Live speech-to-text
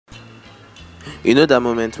You know that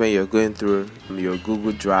moment when you're going through your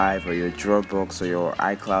Google Drive or your Dropbox or your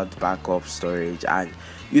iCloud backup storage and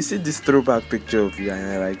you see this throwback picture of you and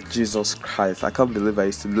you're like, Jesus Christ, I can't believe I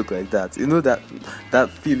used to look like that. You know that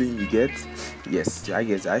feeling you get? Yes, I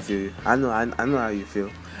guess I feel you. I know how you feel,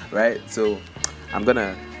 right? So I'm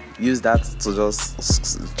gonna use that to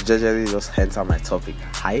just enter my topic.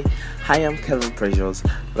 Hi, I'm Kevinprecious,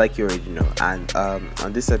 like you already know, and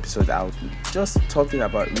on this episode I'll just talking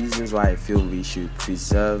about reasons why I feel we should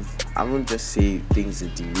preserve. I won't just say things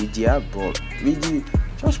in the media, but really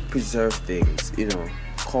just preserve things,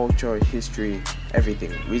 culture, history,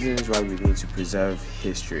 everything. Reasons why we need to preserve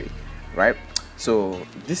history, right? So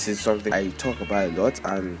this is something I talk about a lot,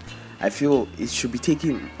 and I feel it should be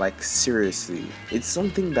taken seriously. It's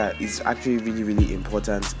something that is actually really, really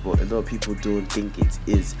important, but a lot of people don't think it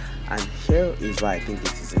is. And here is why I think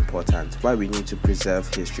it is important, why we need to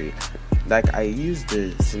preserve history. Like I use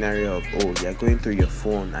the scenario of, you're going through your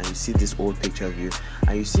phone and you see this old picture of you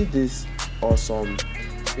and you see this awesome,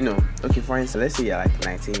 okay, for instance, let's say you're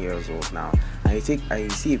 19 years old now and you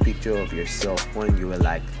see a picture of yourself when you were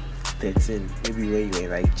 13, maybe when you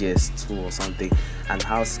were JS2 or something, and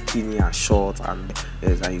how skinny and short and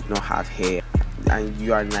you don't have hair, and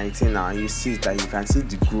you are 19 now and you see that, you can see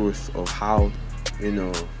the growth of how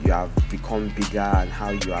you have become bigger and how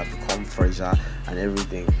you have become fresher and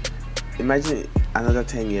everything. Imagine another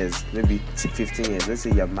 10 years, maybe 15 years, let's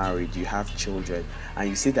say you're married, you have children, and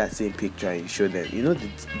you see that same picture and you show them,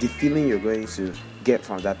 the feeling you're going to get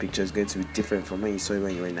from that picture is going to be different from when you saw it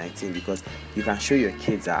when you were 19, because you can show your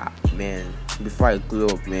kids that, man, before I grew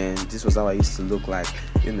up, man, this was how I used to look like,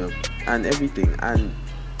 and everything. And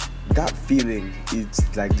that feeling is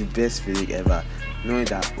the best feeling ever, knowing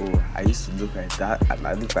that, I used to look like that and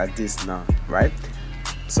I look like this now, right?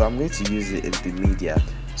 So I'm going to use it in the media.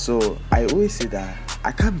 So I always say that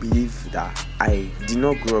I can't believe that I did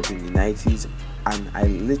not grow up in the 90s, and I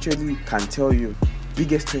literally can tell you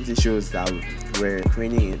biggest 20 shows that were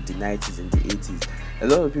training in the 90s and the 80s. A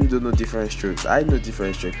lot of people don't know Different Strokes. I know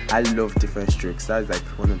Different Strokes. I love Different Strokes. That's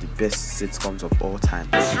one of the best sitcoms of all time.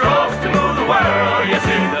 Strokes to move the world, yes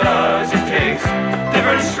it does, it takes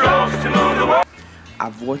different strokes to move the world.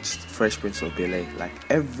 I've watched Fresh Prince of Bel-Air,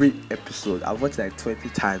 every episode. I've watched 20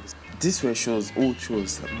 times. These were old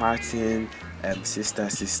shows. Martin,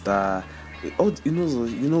 Sister. All, you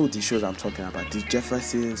know the shows I'm talking about. The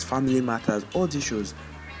Jeffersons, Family Matters, all these shows.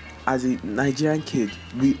 As a Nigerian kid,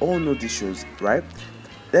 we all know these shows, right?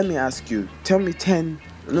 Let me ask you, tell me 10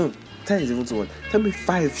 is even too much. Tell me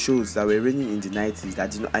 5 shows that were running in the 90s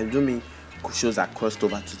that I don't mean shows that crossed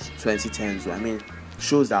over to 2010s. I mean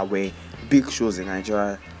shows that were big shows in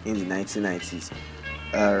Nigeria in the 1990s.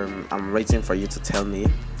 I'm waiting for you to tell me.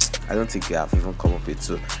 I don't think I've even come up with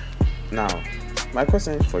 2. Now, my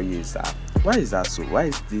question for you is that, why is that so? Why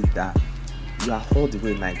is it that you are all the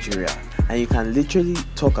way in Nigeria and you can literally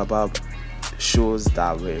talk about shows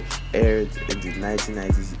that were aired in the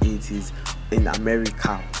 1990s, 80s in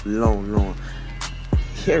America, long?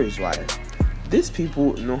 Here is why. These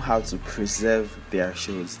people know how to preserve their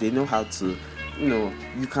shows. They know how to,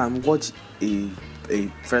 you can watch a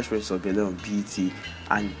Fresh Prince of Bel-Air on BT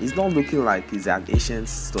and it's not looking like it's an ancient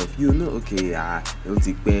stuff. Okay,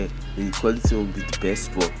 the quality won't be the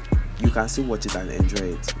best, but you can still watch it and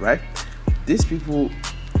enjoy it, right? These people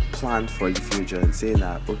planned for the future and saying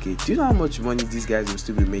that, okay, do you know how much money these guys will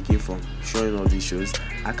still be making from showing all these shows?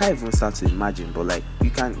 I can't even start to imagine, but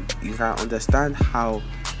you can understand how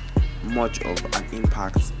much of an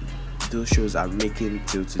impact those shows are making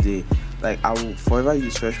till today. I will forever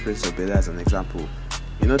use Fresh Prince of Bel-Air as an example.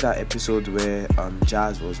 You know that episode where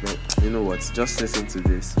Jazz was met? You know what? Just listen to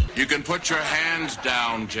this. You can put your hands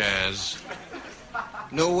down, Jazz.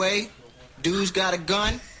 No way. Dude's got a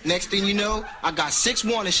gun. Next thing you know, I got 6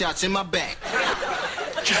 warning shots in my back.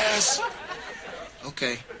 Jazz.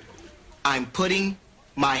 Okay. I'm putting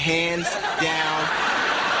my hands down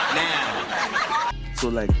now.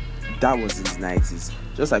 So that was in the 90s.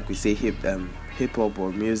 Just like we say hip-hop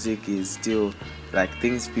or music is still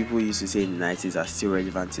things people used to say in the 90s are still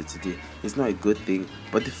relevant to today. It's not a good thing,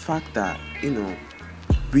 but the fact that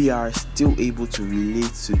we are still able to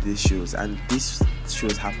relate to these shows, and these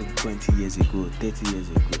shows happened 20 years ago, 30 years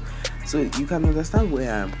ago, so you can understand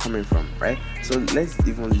where I'm coming from, right? So let's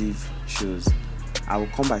even leave shows. I will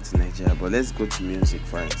come back to Nigeria, but let's go to music,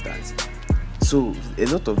 for instance. So a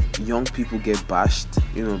lot of young people get bashed,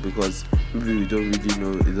 because maybe we don't really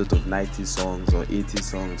know a lot of 90s songs or 80s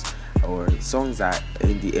songs or songs that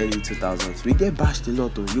in the early 2000s. We get bashed a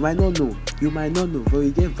lot though. You might not know, but we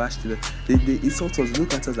get bashed a lot. They insult us,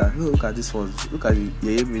 look at us and look at this one, look at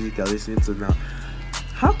the music you're listening to now.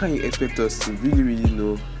 how can you expect us to really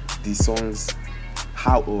know the songs,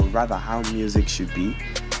 how music should be,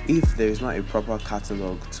 if there is not a proper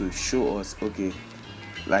catalog to show us? Okay,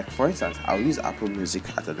 like for instance, I'll use Apple Music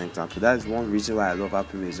as an example. That is one reason why I love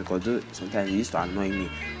Apple Music, although sometimes it used to annoy me,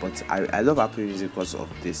 but I love Apple Music because of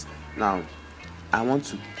this. Now, I want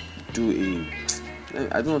to do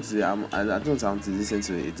I don't want to listen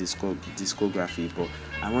to a discography, but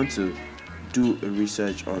I want to do a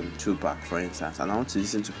research on Tupac, for instance, and I want to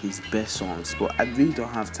listen to his best songs, but I really don't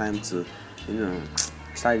have time to,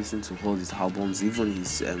 start listening to all his albums, even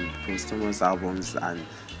his posthumous albums, and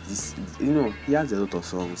this, he has a lot of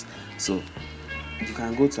songs. So you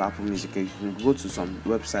can go to Apple Music, you can go to some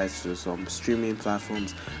websites, to some streaming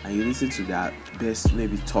platforms, and you listen to their best,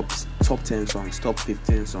 maybe top 10 songs, top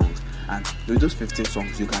 15 songs, and with those 15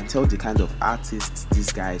 songs you can tell the kind of artists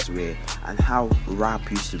these guys were, and how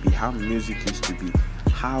rap used to be, how music used to be,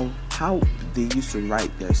 how they used to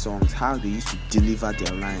write their songs, how they used to deliver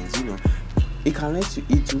their lines. It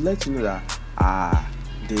will let you know that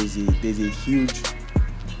there's a huge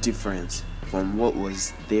difference from what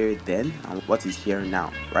was there then and what is here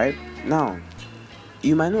now, right? Now,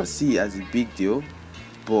 you might not see it as a big deal,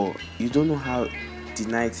 but you don't know how the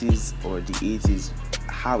 90s or the 80s,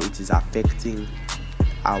 how it is affecting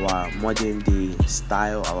our modern day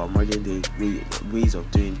style, our modern day ways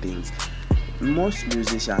of doing things. A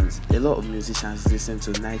lot of musicians listen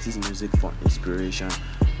to 90s music for inspiration.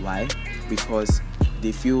 Why? Because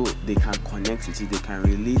they feel they can connect with it, they can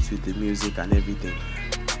relate with the music and everything.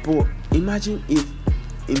 But imagine if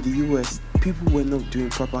in the US people were not doing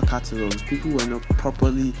proper catalogs, people were not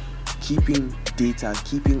properly keeping data,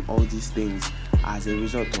 keeping all these things, as a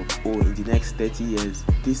result of, in the next 30 years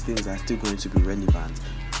these things are still going to be relevant.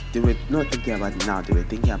 They were not thinking about it now, they were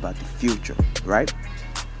thinking about the future, right?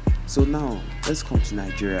 So now let's come to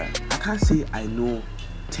Nigeria. I can't say I know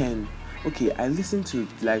 10. Okay, I listen to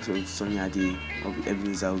the likes of Sonia Day or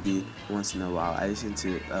Ebenezer Obey once in a while. I listen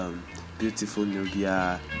to Beautiful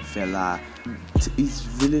Nubia, Fela. It's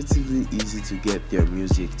relatively easy to get their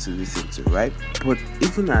music to listen to, right? But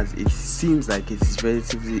even as it seems like it is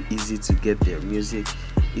relatively easy to get their music,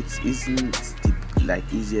 it isn't the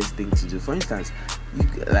easiest thing to do. For instance, you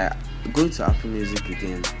going to Apple Music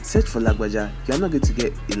again, search for Lagbaja. You are not going to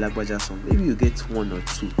get a Lagbaja song. Maybe you get one or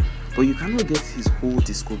two, but you cannot get his whole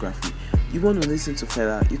discography. You want to listen to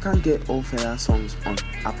Fela, you can't get all Fela songs on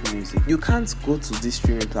Apple Music. You can't go to these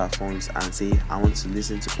streaming platforms and say, I want to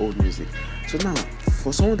listen to old music. So now,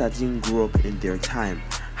 for someone that didn't grow up in their time,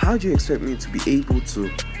 how do you expect me to be able to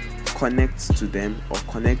connect to them or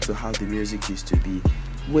connect to how the music used to be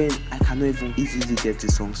when I cannot even easily get the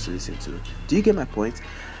songs to listen to? Do you get my point?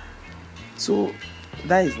 So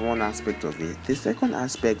that is one aspect of it. The second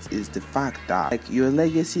aspect is the fact that your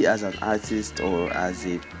legacy as an artist or as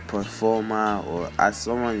a performer or as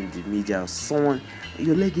someone in the media or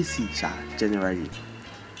your legacy generally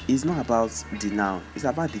is not about the now, it's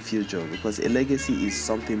about the future, because a legacy is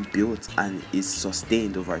something built and is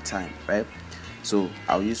sustained over time, right? So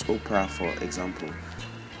I'll use Oprah for example.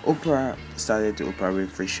 Oprah started the Oprah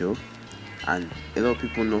Winfrey Show, and a lot of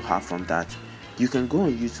people know her from that. You can go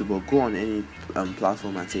on YouTube or go on any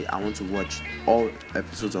platform and say, I want to watch all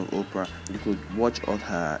episodes of Oprah. You could watch all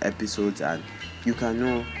her episodes and you can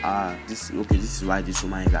know this is why this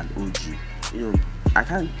woman is an OG.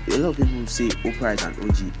 A lot of people say Oprah is an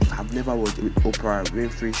OG. If I've never watched Oprah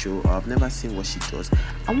Winfrey Show or I've never seen what she does,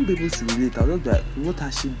 I won't be able to relate. I'll look like, what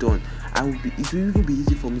has she done? It will even be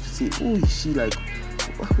easy for me to say, is she like,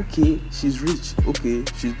 okay, she's rich, okay,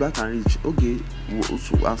 she's black and rich, okay,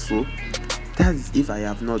 so that is if I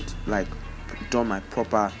have not done my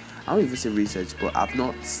proper, I don't even say research, but I've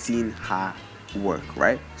not seen her work,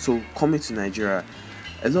 right? So coming to Nigeria,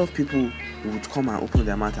 a lot of people would come and open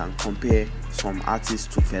their mouth and compare some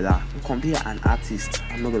artists to Fela. Compare an artist,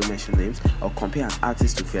 I'm not going to mention names, or compare an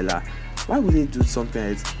artist to Fela. Why would they do something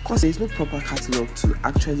else? Because there is no proper catalog to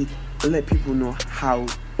actually let people know how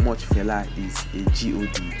much Fela is a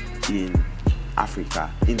God in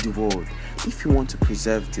Africa, in the world. If you want to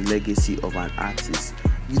preserve the legacy of an artist,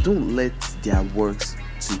 you don't let their works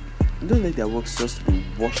just be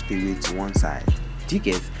washed away to one side. Do you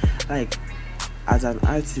get? As an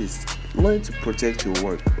artist, learn to protect your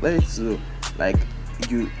work. Learn to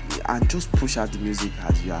and just push out the music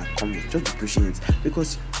as you are coming. Just be pushing it,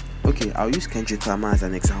 because I'll use Kendrick Lamar as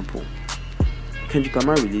an example. Kendrick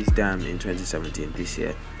Lamar released in 2017 this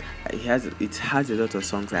year. It has a lot of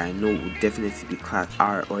songs that I know would definitely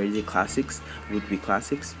are already classics,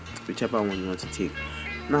 whichever one you want to take.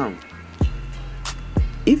 Now,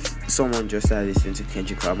 if someone just started listening to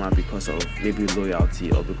Kendrick Lamar because of maybe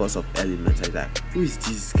loyalty or because of elements, like that, who is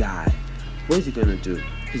this guy? What is he gonna do?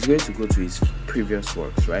 He's going to go to his previous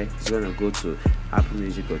works, right? He's gonna go to Apple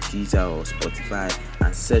Music or Deezer or Spotify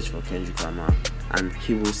and search for Kendrick Lamar, and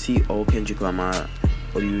he will see all Kendrick Lamar,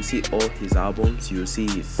 or you will see all his albums, you will see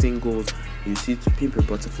his singles, you see To Pimp a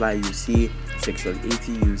Butterfly, you see Section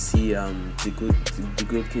 80, you see the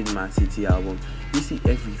Good Kid, Mad City album, you see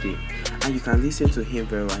everything, and you can listen to him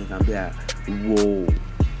very well. And you can be like, whoa,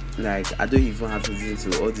 like I don't even have to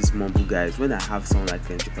listen to all these mumble guys when I have someone like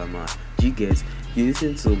Kendrick Lamar. Do you get? You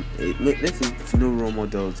listen to let's say No Role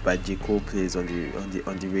Models by J. Cole plays on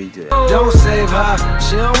the radio. Don't save her,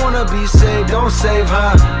 she don't wanna be saved. Don't save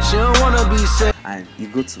her, she don't wanna be saved. And you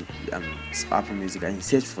go to Apple Music and you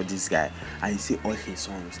search for this guy and you see all his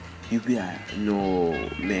songs. You'll be like, no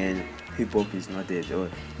man, hip hop is not dead. Or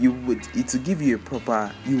you would, it will give you a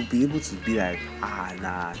proper, you'll be able to be like,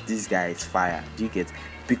 nah, this guy is fire. Do you get?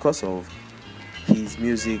 Because of his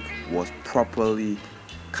music was properly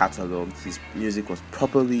cataloged, his music was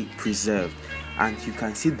properly preserved, and you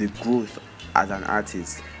can see the growth as an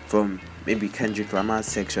artist from maybe Kendrick Lamar's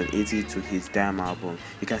Section 80 to his damn album.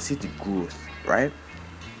 You can see the growth, right?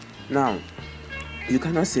 Now, you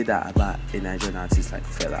cannot say that about a Nigerian artist like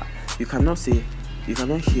Fela. You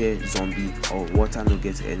cannot hear Zombie or Water No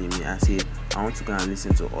Get Enemy and say, I want to go and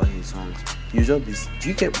listen to all his songs. You just be, do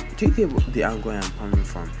you get the angle I'm coming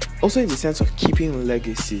from? Also, in the sense of keeping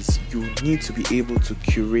legacies, you need to be able to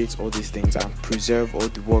curate all these things and preserve all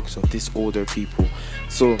the works of these older people.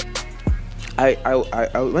 So I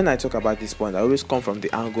when I talk about this point, I always come from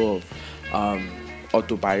the angle of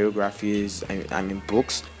autobiographies and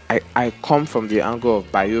books. I come from the angle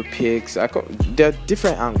of biopics. There are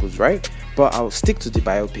different angles, right? But I'll stick to the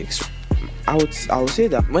biopics. I would say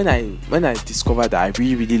that when I discovered that I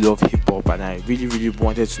really love hip hop and I really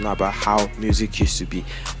wanted to know about how music used to be,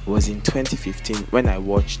 was in 2015 when I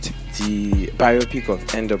watched the biopic of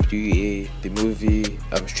NWA, the movie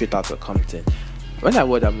Straight Outta Compton. When I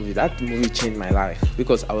watched that movie changed my life,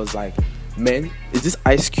 because I was like, man, is this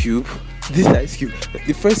Ice Cube? This Ice Cube.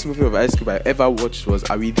 The first movie of Ice Cube I ever watched was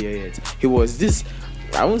Are We There Yet? He was this,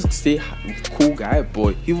 I won't say cool guy,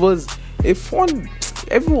 but he was a fun.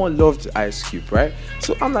 Everyone loved Ice Cube, right?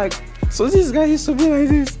 So I'm like, so this guy used to be like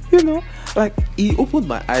this, you know? Like, he opened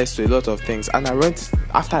my eyes to a lot of things. And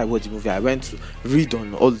after I watched the movie, I went to read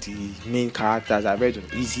on all the main characters. I read on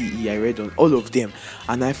Eazy-E, I read on all of them.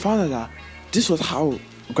 And I found out that this was how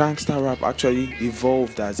gangster rap actually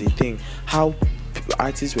evolved as a thing. How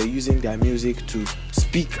artists were using their music to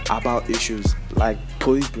speak about issues like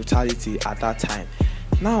police brutality at that time.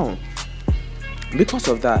 Now, because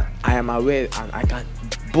of that, I am aware and I can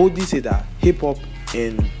boldly say that hip-hop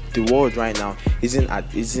in the world right now isn't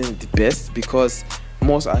the best, because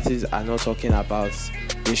most artists are not talking about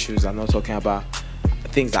issues, are not talking about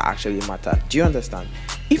things that actually matter. Do you understand?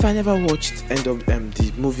 If I never watched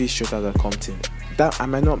the movie Straight Outta Compton, that I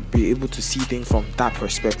might not be able to see things from that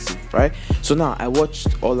perspective, right? So now I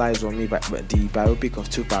watched All Eyes on Me, the biopic of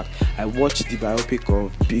Tupac. I watched the biopic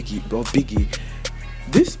of Biggie.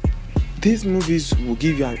 These movies will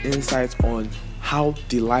give you an insight on how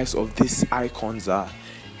the lives of these icons are.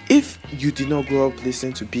 If you did not grow up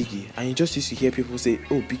listening to Biggie and you just used to hear people say,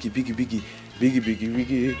 oh, Biggie,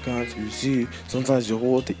 can't you see? Sometimes your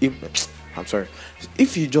whole thing. I'm sorry.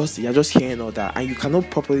 If you're just hearing all that and you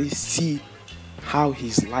cannot properly see how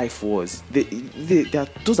his life was,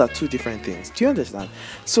 those are two different things. Do you understand?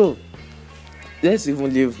 So let's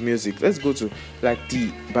even leave music. Let's go to like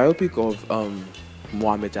the biopic of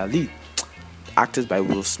Muhammad Ali, acted by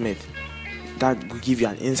Will Smith. That will give you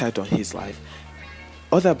an insight on his life.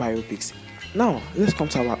 Other biopics. Now let's come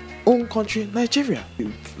to our own country, Nigeria.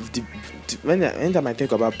 When I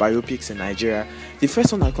think about biopics in Nigeria, the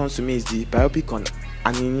first one that comes to me is the biopic on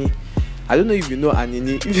Anini. I don't know if you know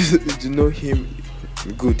Anini. If you know him,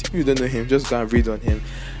 good. If you don't know him, just go and read on him.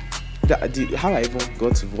 How I even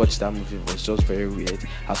got to watch that movie was just very weird.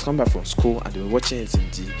 I was coming back from school and they were watching it in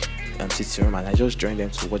the sitting room, and I just joined them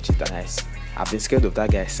to watch it, and I've been scared of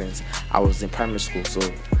that guy since I was in primary school, so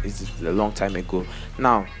it's a long time ago.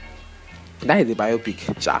 Now, that is the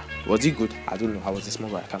biopic. Was it good? I don't know. I was a small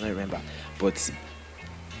boy, I cannot remember. But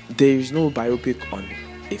there is no biopic on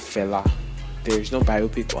a fella. There is no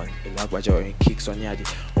biopic on Elagwaja or Kik Soniadi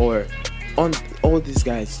or on all these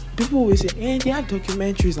guys. People always say, they have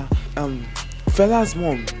documentaries. Fella's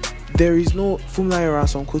mom. There is no Funmilayo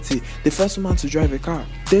Ransome Kuti, the first woman to drive a car.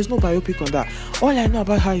 There's no biopic on that. All I know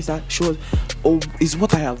about her is that is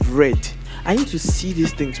what I have read. I need to see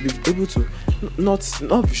this thing to be able to not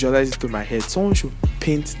visualize it to my head. Someone should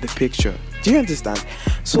paint the picture. Do you understand?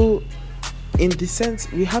 So in this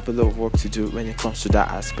sense, we have a lot of work to do when it comes to that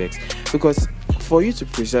aspect, because for you to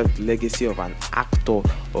preserve the legacy of an actor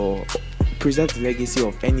or preserve the legacy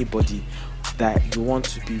of anybody that you want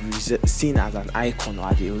to be seen as an icon or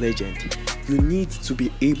as a legend, you need to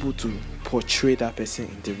be able to portray that person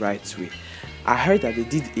in the right way. I heard that they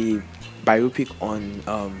did a biopic on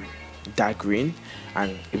Dark Green,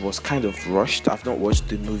 and it was kind of rushed. I've not watched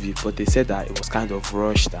the movie, but they said that it was kind of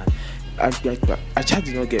rushed, and I just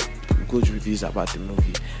did not get good reviews about the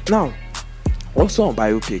movie. Now, also on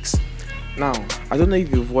biopics. Now, I don't know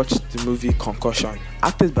if you've watched the movie Concussion,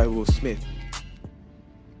 acted by Will Smith.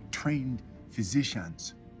 Trained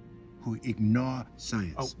physicians who ignore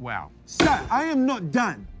science. Oh, wow. Sir, I am not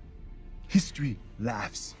done. History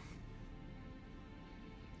laughs.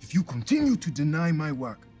 If you continue to deny my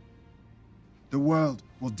work, the world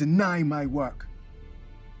will deny my work.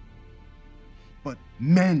 But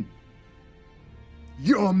men,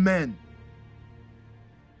 your men,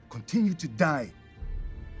 continue to die.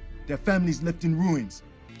 Their families left in ruins.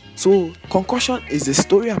 So, Concussion is a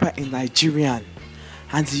story about a Nigerian,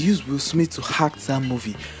 and they used Will Smith to act that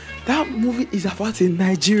movie. That movie is about a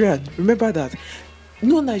Nigerian. Remember that.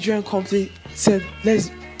 No Nigerian company said,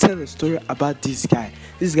 let's tell a story about this guy.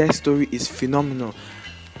 This guy's story is phenomenal.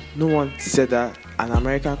 No one said that an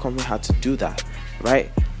American company had to do that,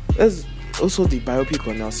 right? There's also the biopic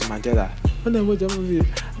on Nelson Mandela. When I watched that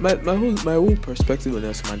movie, my whole perspective on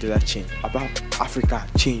Nelson Mandela changed. About Africa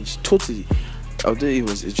changed totally. Although it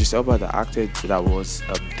was Idris Elba that acted, that was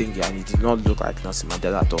thingy, and he did not look like Nelson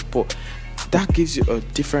Mandela at all. But that gives you a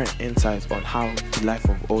different insight on how the life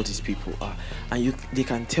of all these people are, and they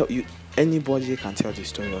can tell you. Anybody can tell the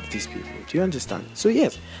story of these people. Do you understand? So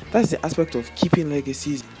yes, that's the aspect of keeping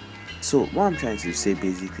legacies. So what I'm trying to say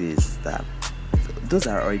basically is that those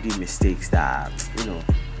are already mistakes that,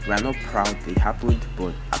 we are not proud they happened,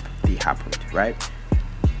 but they happened, right?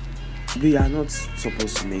 We are not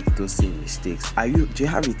supposed to make those same mistakes. Do you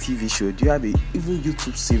have a TV show? Do you have even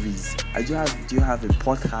YouTube series? Do you have a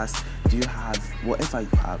podcast? Do you have whatever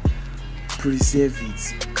you have? Preserve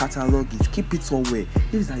it, catalog it, keep it somewhere.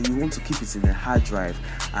 If it's that you want to keep it in a hard drive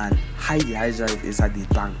and hide the hard drive inside the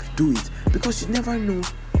bank, do it, because you never know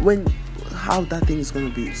how that thing is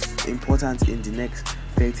going to be important in the next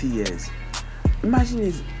 30 years. Imagine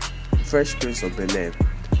if Fresh Prince of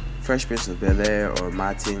Bel-Air or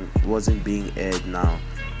Martin wasn't being aired now.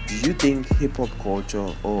 Do you think hip-hop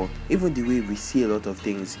culture, or even the way we see a lot of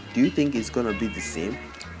things, do you think it's going to be the same?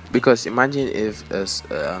 Because imagine if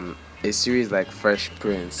a series like Fresh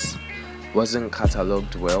Prince wasn't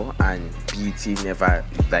catalogued well, and BET never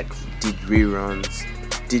did reruns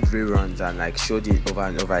and showed it over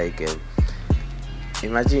and over again.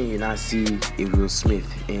 Imagine you now see a Will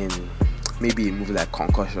Smith in maybe a movie like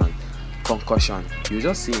Concussion. You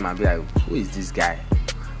just see him and be like, who is this guy?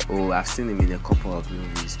 Oh, I've seen him in a couple of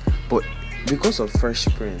movies. But because of Fresh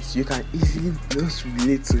Prince, you can easily just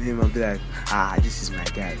relate to him and be like, this is my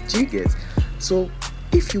guy. Do you get? So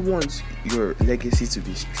if you want your legacy to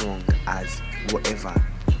be strong as whatever,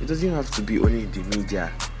 it doesn't have to be only in the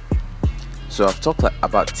media. So I've talked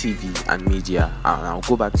about TV and media, and I'll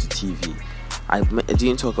go back to TV. I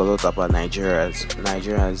didn't talk a lot about Nigeria's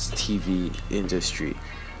TV industry.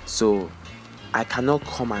 So I cannot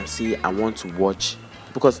come and say I want to watch,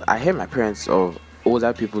 because I hear my parents or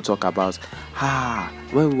older people talk about,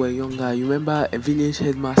 when we were younger, you remember a village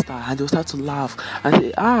headmaster, and they'll start to laugh and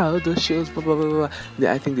say, all those shows, blah blah blah blah.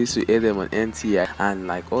 I think they should air them on NTA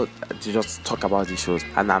and to just talk about these shows.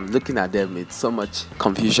 And I'm looking at them with so much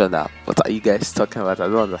confusion now. What are you guys talking about? I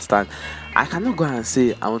don't understand. I cannot go and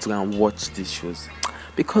say I want to go and watch these shows,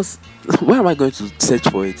 because where am I going to search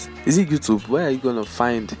for it? Is it YouTube? Where are you going to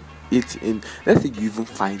find it in? Let's say you even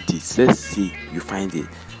find it. Let's say you find it.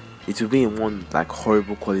 It will be in one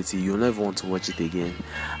horrible quality. You'll never want to watch it again,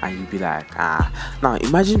 and you'll be like, Now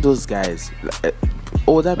imagine those guys.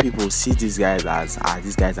 Older people see these guys as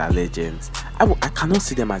these guys are legends. I cannot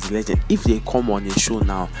see them as a legend. If they come on a show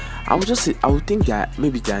now, I would think that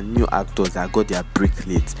maybe they are new actors that got their break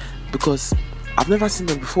late, because I've never seen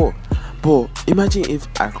them before. But imagine if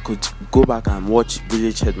I could go back and watch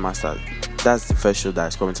Village Headmaster. That's the first show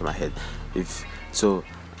that's coming to my head.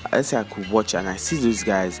 Let's say I could watch and I see those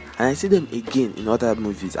guys and I see them again in other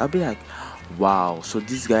movies, I'll be like, wow, so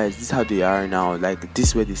these guys, this is how they are now, this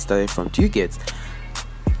is where they started from. Do you get?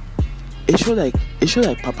 A show like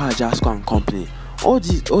Papa Ajasco and Company, all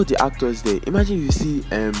the actors there. Imagine you see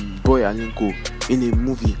Boy Alinko in a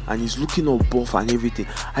movie and he's looking all buff and everything.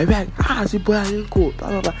 I'll be like, see Boy Alinko, blah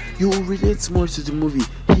blah blah. You will relate more to the movie.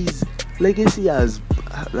 legacy as,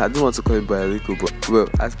 I don't want to call it biological, but well,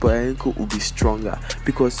 as biological will be stronger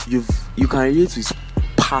because you can relate to his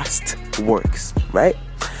past works, right?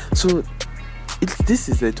 So this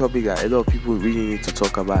is a topic that a lot of people really need to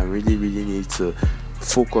talk about and really need to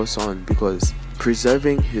focus on, because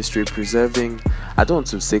preserving history, I don't want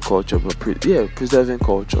to say culture, but preserving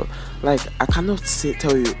culture. Like, I cannot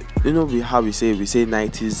tell you, how we say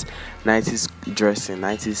 90s dressing,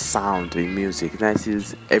 90s sound in music,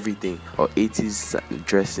 90s everything, or 80s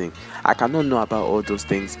dressing. I cannot know about all those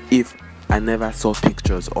things if I never saw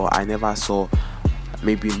pictures, or I never saw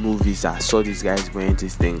maybe movies that saw these guys wearing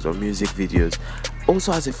these things, or music videos.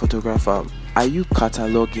 Also, as a photographer, are you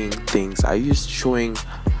cataloging things? Are you showing,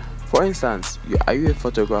 for instance, are you a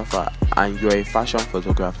photographer and you're a fashion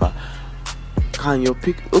photographer? Can your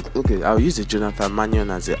pick? Okay, I'll use Jonathan Mannion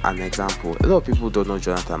as an example. A lot of people don't know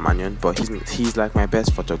Jonathan Mannion, but he's like my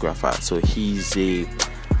best photographer. So he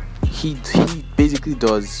basically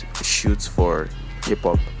does shoots for hip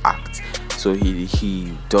hop acts. So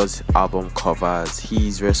he does album covers.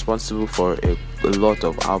 He's responsible for a lot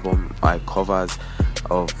of album covers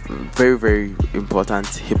of very, very important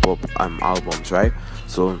hip hop albums, right?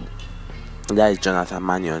 So that is Jonathan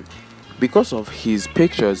Mannion. Because of his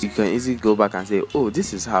pictures, you can easily go back and say, oh,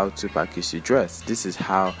 this is how Tupac used to dress, this is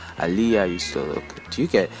how Aaliyah used to look. Do you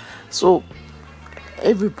get? So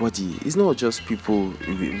everybody, it's not just people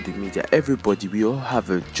in the media, everybody, we all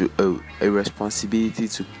have a responsibility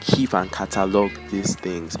to keep and catalog these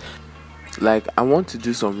things. Like, I want to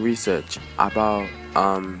do some research about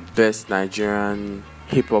best Nigerian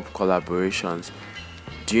hip-hop collaborations.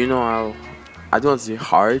 Do you know how, I don't want to say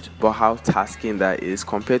hard, but how tasking that is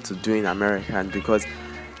compared to doing American? Because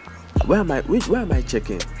where am I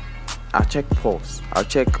checking? I'll check Pulse, I'll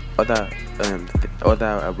check other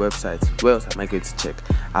websites. Where else am I going to check?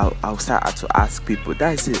 I'll start to ask people.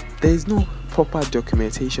 That is it. There is no proper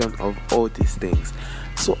documentation of all these things.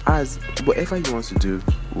 So as whatever you want to do,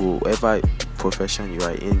 whatever profession you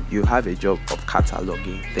are in, you have a job of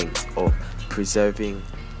cataloging things, of preserving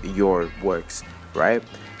your works, right?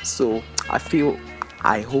 So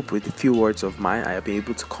I hope with a few words of mine, I'll be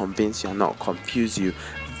able to convince you and not confuse you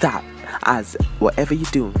that as whatever you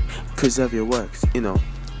do, preserve your works.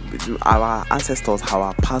 Our ancestors,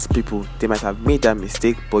 our past people, they might have made that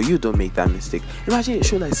mistake, but you don't make that mistake. Imagine a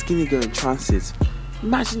show like Skinny Girl in Transit.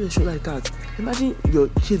 Imagine a show like that. Imagine your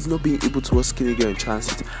kids not being able to watch Skinny Girl in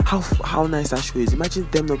Transit. How nice that show is. Imagine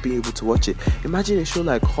them not being able to watch it. Imagine a show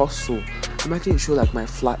like Hustle. Imagine a show like My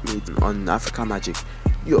Flatmate on Africa Magic.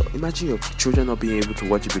 Imagine your children not being able to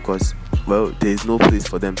watch it because, well, there's no place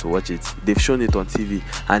for them to watch it. They've shown it on TV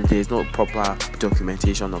and there's no proper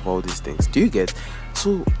documentation of all these things. Do you get?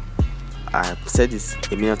 So I've said this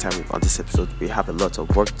a million times on this episode. We have a lot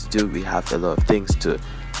of work to do. We have a lot of things to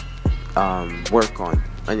work on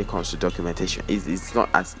when it comes to documentation. It's not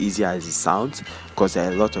as easy as it sounds, because there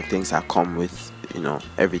are a lot of things that come with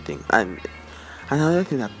everything. And another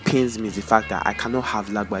thing that pains me is the fact that I cannot have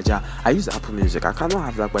Lagbaja. I use Apple Music. I cannot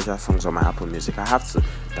have Lagbaja songs on my Apple Music. I have to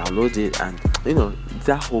download it and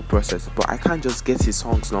that whole process. But I can't just get his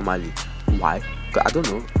songs normally. Why? I don't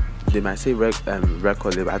know. They might say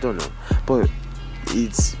record label. I don't know. But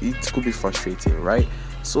it could be frustrating, right?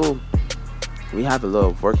 So we have a lot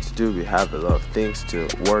of work to do. We have a lot of things to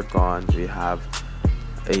work on. We have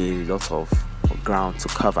a lot of ground to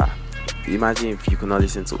cover. Imagine if you could not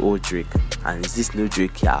listen to old Drake, and it's this new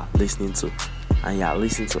Drake you're listening to, and you're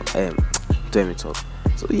listening to Demi Talk.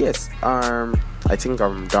 So yes, I think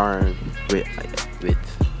I'm done with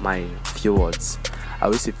my few words. I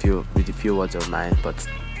always say with the few words of mine, but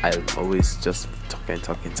I'm always just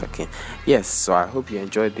talking. Yes, so I hope you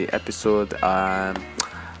enjoyed the episode.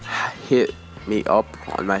 Hit me up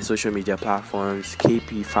on my social media platforms,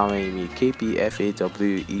 KP Fawehimi,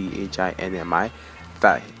 KPFAWEHINMI.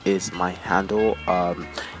 That is my handle.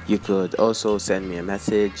 You could also send me a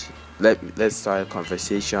message. Let's start a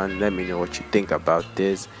conversation. Let me know what you think about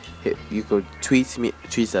this. You could tweet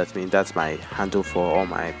at me. That's my handle for all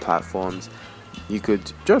my platforms. You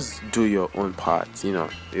could just do your own part. Your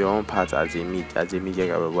own part as a media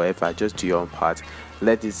guy or whatever. Just do your own part.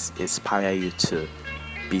 Let this inspire you to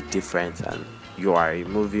be different, and you are a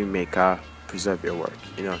movie maker. Preserve your work.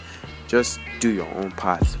 Just do your own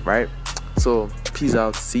part, right? So peace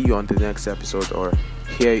out. See you on the next episode, or on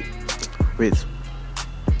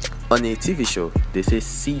a TV show they say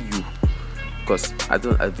see you, because I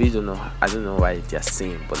really don't know. I don't know why they're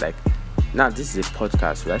saying, but like now this is a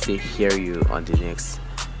podcast. Let's say hear you on the next,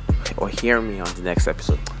 or hear me on the next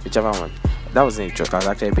episode, whichever one. That wasn't a joke. I was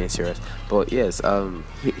actually being serious. But yes,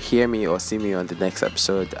 hear me or see me on the next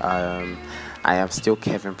episode. I am still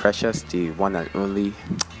Kevinprecious, the one and only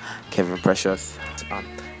Kevinprecious.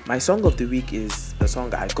 My song of the week is a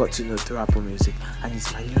song I got to know through Apple Music, and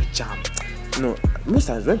it's my new jam. Most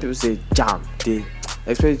times when people say jam, they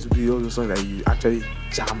expect it to be all the songs that you actually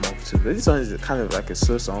jam up to. But this one is kind of like a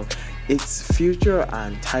slow song. It's Future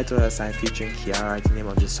and Ty Dolla $ign featuring Kiara. The name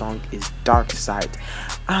of the song is Dark Side,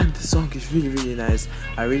 and the song is really, really nice.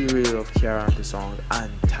 I really love Kiara on the song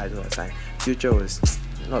and Ty Dolla $ign. Future was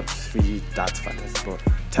not really that fantastic, but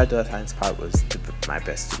Ty Dolla $ign's part was my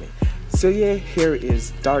best to me. So yeah, here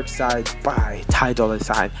is Dark Side by Ty Dolla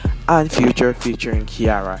 $ign and Future featuring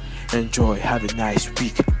Kiara. Enjoy, have a nice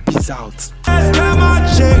week. Peace out.